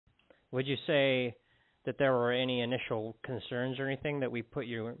Would you say that there were any initial concerns or anything that we put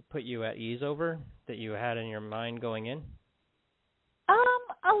you at ease over that you had in your mind going in?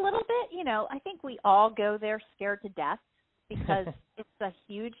 A little bit. I think we all go there scared to death because it's a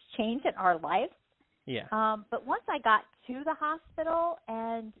huge change in our life. Yeah. But once I got to the hospital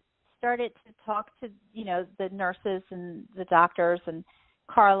and started to talk to, the nurses and the doctors and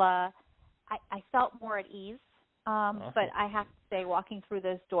Carla, I felt more at ease. Awesome. But I have to say, walking through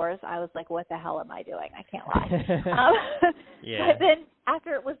those doors, I was like, what the hell am I doing? I can't lie. Yeah. But then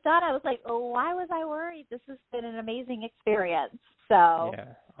after it was done, I was like, oh, why was I worried? This has been an amazing experience. So,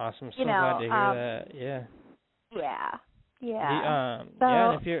 yeah, awesome. So glad to hear that. Yeah. Yeah. Yeah. So,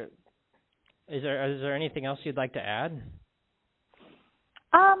 yeah. And is there anything else you'd like to add?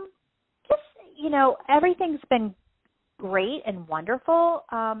 just, everything's been great and wonderful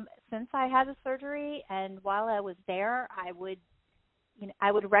since I had the surgery, and while I was there, I would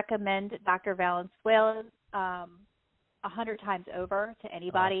recommend Dr. Valenzuela 100 times over to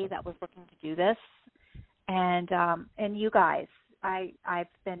anybody that was looking to do this, and you guys, I've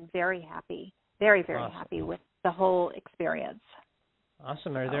been very happy, very happy with the whole experience.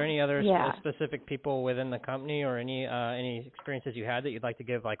 Awesome. Are there any other specific people within the company or any experiences you had that you'd like to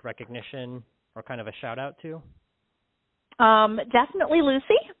give like recognition or kind of a shout out to? Definitely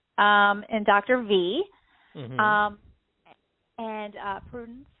Lucy, and Dr. V, Mm-hmm. and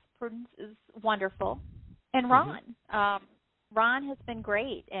Prudence. Prudence is wonderful, and Ron. Mm-hmm. Ron has been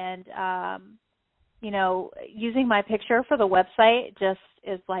great, and using my picture for the website just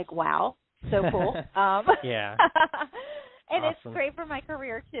is like, wow, so cool. Yeah. And awesome. It's great for my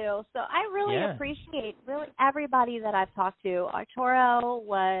career too. So I really appreciate everybody that I've talked to. Arturo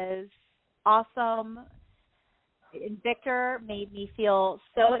was awesome. And Victor made me feel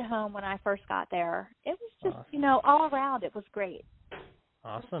so at home when I first got there. It was just, awesome. All around, it was great.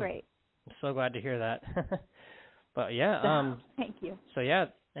 Awesome. It was great. I'm so glad to hear that. But yeah, thank you. So yeah,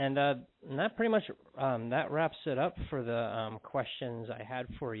 and that pretty much that wraps it up for the questions I had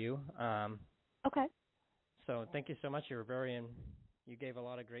for you. Okay. So thank you so much. You gave a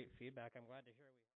lot of great feedback. I'm glad to hear.